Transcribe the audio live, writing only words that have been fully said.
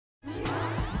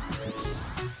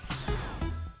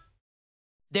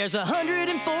There's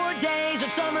 104 days of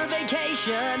summer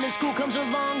vacation, and school comes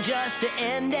along just to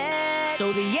end it.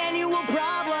 So the annual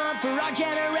problem for our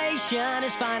generation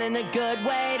is finding a good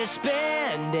way to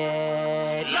spend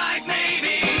it. Like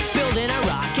maybe building a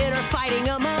rocket or fighting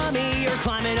a mummy or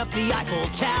climbing up the Eiffel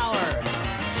Tower.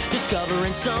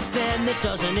 Discovering something that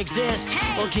doesn't exist,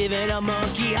 or giving a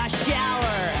monkey a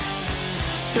shower.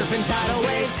 Surfing tidal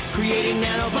waves, creating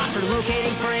nanobots, or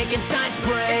locating Frankenstein's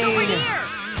brain. it's over here.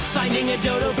 Finding a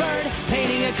dodo bird,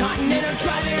 painting a continent, or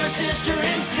driving our sister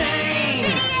insane.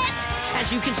 Phineas!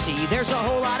 As you can see, there's a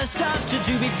whole lot of stuff to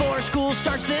do before school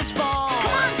starts this fall.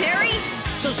 Come on, Barry!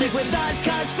 So stick with us,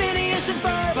 cause Phineas and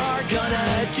Ferb are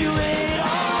gonna do it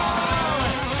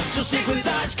all. So stick with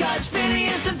us, cause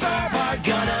Phineas and Ferb are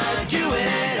gonna do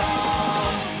it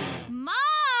all.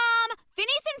 Mom!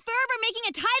 Phineas and Ferb are making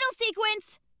a title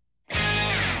sequence.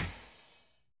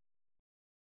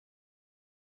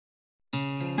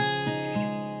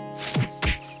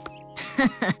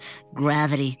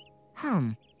 Gravity.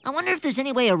 I wonder if there's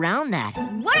any way around that.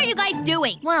 What are you guys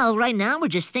doing? Well, right now we're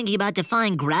just thinking about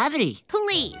defying gravity.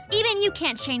 Please, even you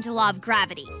can't change the law of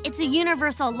gravity. It's a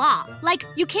universal law. Like,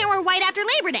 you can't wear white after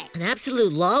Labor Day. An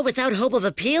absolute law without hope of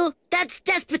appeal? That's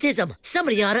despotism.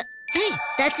 Somebody oughta... Hey,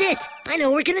 that's it. I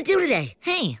know what we're gonna do today.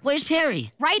 Hey, where's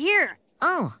Perry? Right here.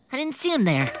 Oh, I didn't see him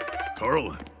there.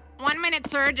 Carl. 1 minute,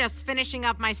 sir. Just finishing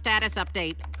up my status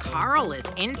update. Carl is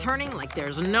interning like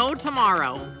there's no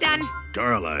tomorrow. Done.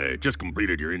 Carl, I just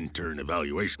completed your intern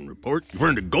evaluation report. You've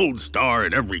earned a gold star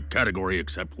in every category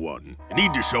except one. You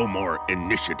need to show more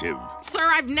initiative. Sir,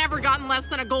 I've never gotten less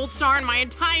than a gold star in my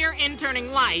entire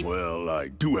interning life. Well, I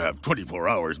do have 24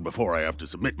 hours before I have to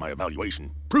submit my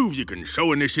evaluation. Prove you can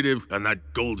show initiative, and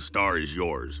that gold star is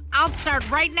yours. I'll start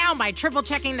right now by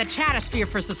triple-checking the chatosphere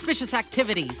for suspicious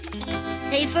activities.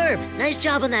 Hey, Ferb, nice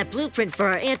job on that blueprint for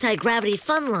our anti-gravity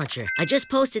fun launcher. I just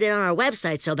posted it on our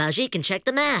website so Baljeet can check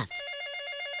the math.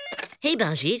 Hey,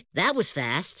 Baljeet, that was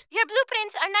fast. Your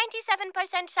blueprints are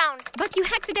 97% sound, but you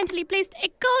accidentally placed a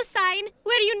cosine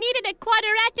where you needed a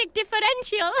quadratic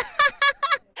differential.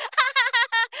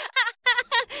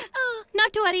 Oh,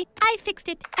 not to worry. I fixed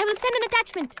it. I will send an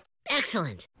attachment.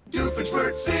 Excellent.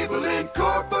 Doofenshmirtz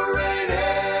Incorporated!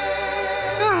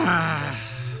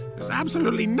 There's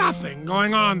absolutely nothing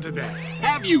going on today.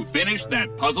 Have you finished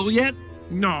that puzzle yet?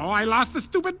 No, I lost the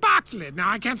stupid box lid. Now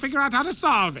I can't figure out how to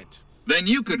solve it. Then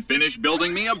you could finish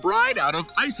building me a bride out of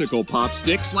icicle pop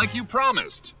sticks like you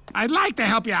promised. I'd like to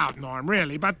help you out, Norm,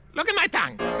 really, but look at my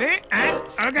tongue. See? Look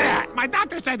at that. My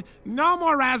doctor said no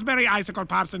more raspberry icicle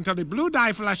pops until the blue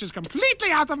dye flushes completely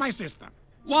out of my system.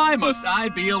 Why must I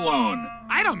be alone?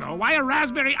 I don't know. Why are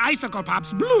raspberry icicle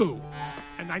pops blue?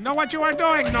 And I know what you are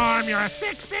doing, Norm. You're a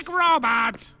sick, sick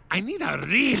robot. I need a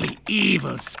really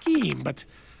evil scheme, but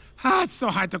it's so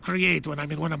hard to create when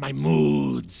I'm in one of my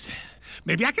moods.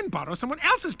 Maybe I can borrow someone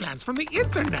else's plans from the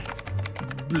internet.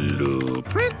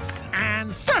 Blueprints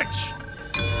and search.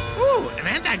 Ooh, an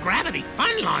anti-gravity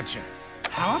fun launcher.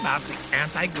 How about the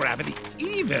anti-gravity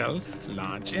evil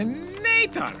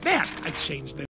launchinator? There, I changed the